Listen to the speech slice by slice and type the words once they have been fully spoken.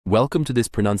Welcome to this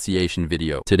pronunciation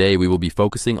video. Today we will be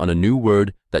focusing on a new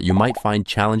word that you might find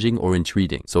challenging or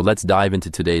intriguing. So let's dive into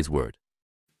today's word.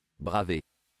 Braver,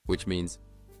 which means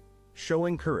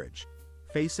showing courage,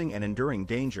 facing and enduring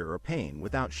danger or pain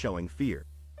without showing fear.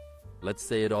 let's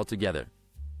say it all together.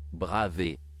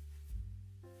 Braver.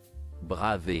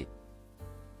 Braver.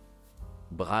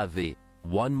 Braver.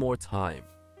 One more time.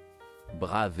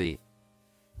 Braver.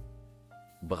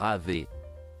 Braver.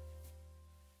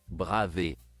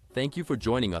 Braver. Thank you for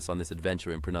joining us on this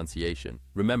adventure in pronunciation.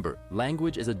 Remember,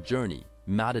 language is a journey,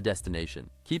 not a destination.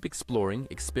 Keep exploring,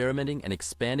 experimenting, and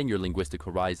expanding your linguistic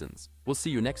horizons. We'll see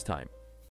you next time.